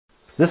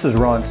This is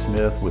Ron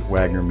Smith with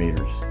Wagner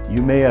Meters.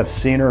 You may have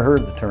seen or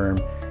heard the term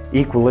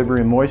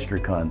equilibrium moisture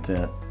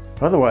content,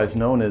 otherwise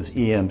known as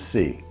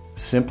EMC.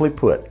 Simply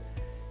put,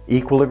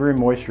 equilibrium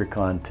moisture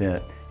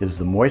content is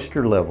the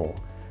moisture level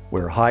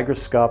where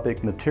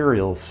hygroscopic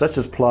materials such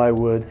as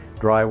plywood,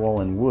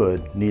 drywall, and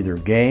wood neither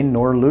gain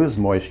nor lose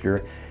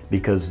moisture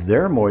because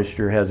their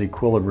moisture has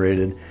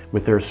equilibrated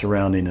with their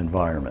surrounding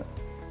environment.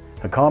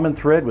 A common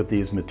thread with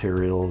these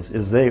materials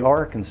is they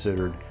are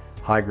considered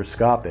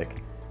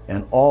hygroscopic,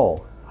 and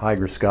all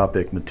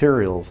hygroscopic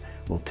materials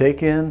will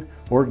take in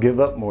or give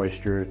up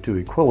moisture to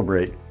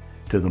equilibrate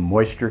to the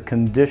moisture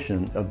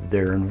condition of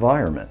their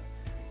environment.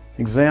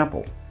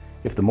 Example,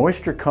 if the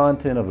moisture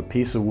content of a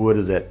piece of wood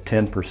is at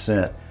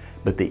 10%,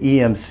 but the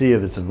EMC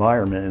of its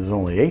environment is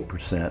only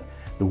 8%,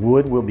 the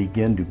wood will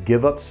begin to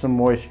give up some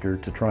moisture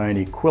to try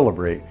and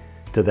equilibrate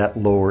to that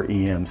lower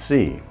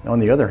EMC. On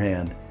the other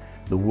hand,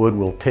 the wood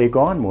will take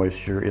on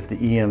moisture if the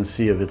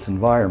EMC of its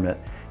environment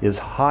is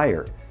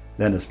higher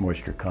than its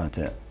moisture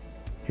content.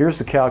 Here's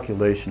the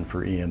calculation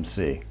for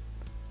EMC.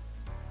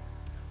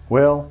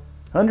 Well,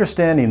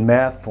 understanding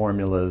math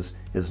formulas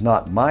is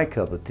not my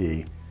cup of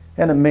tea,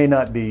 and it may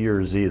not be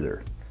yours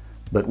either.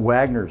 But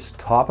Wagner's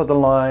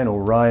top-of-the-line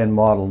Orion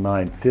Model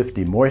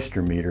 950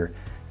 moisture meter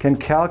can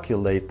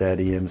calculate that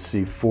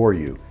EMC for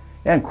you,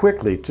 and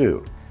quickly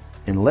too.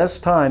 In less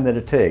time than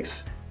it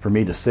takes for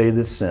me to say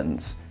this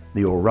sentence,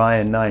 the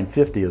Orion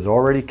 950 has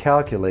already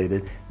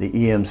calculated the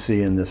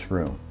EMC in this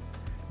room.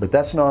 But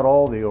that's not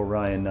all the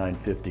Orion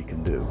 950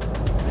 can do.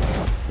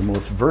 The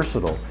most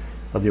versatile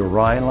of the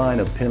Orion line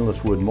of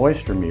pinless wood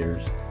moisture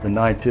meters, the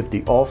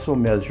 950 also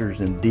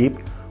measures in deep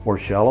or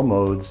shallow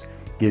modes,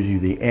 gives you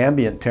the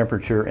ambient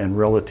temperature and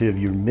relative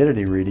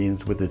humidity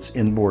readings with its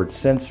inboard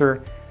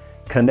sensor,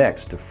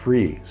 connects to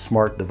free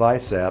smart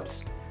device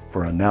apps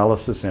for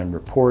analysis and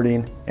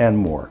reporting, and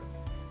more.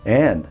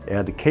 And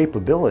add the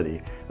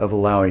capability of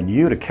allowing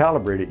you to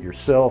calibrate it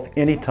yourself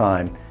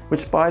anytime,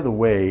 which by the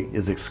way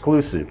is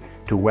exclusive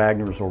to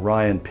Wagner's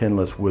Orion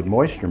pinless wood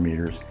moisture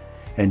meters,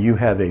 and you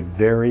have a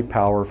very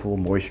powerful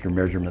moisture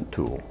measurement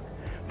tool.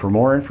 For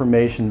more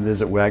information,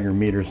 visit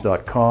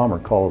wagnermeters.com or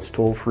call us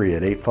toll-free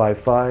at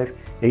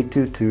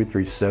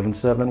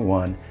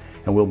 855-822-3771,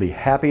 and we'll be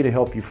happy to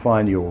help you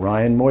find the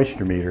Orion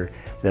moisture meter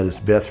that is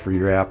best for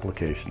your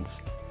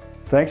applications.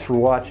 Thanks for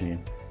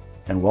watching,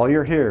 and while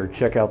you're here,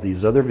 check out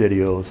these other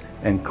videos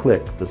and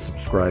click the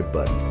subscribe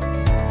button.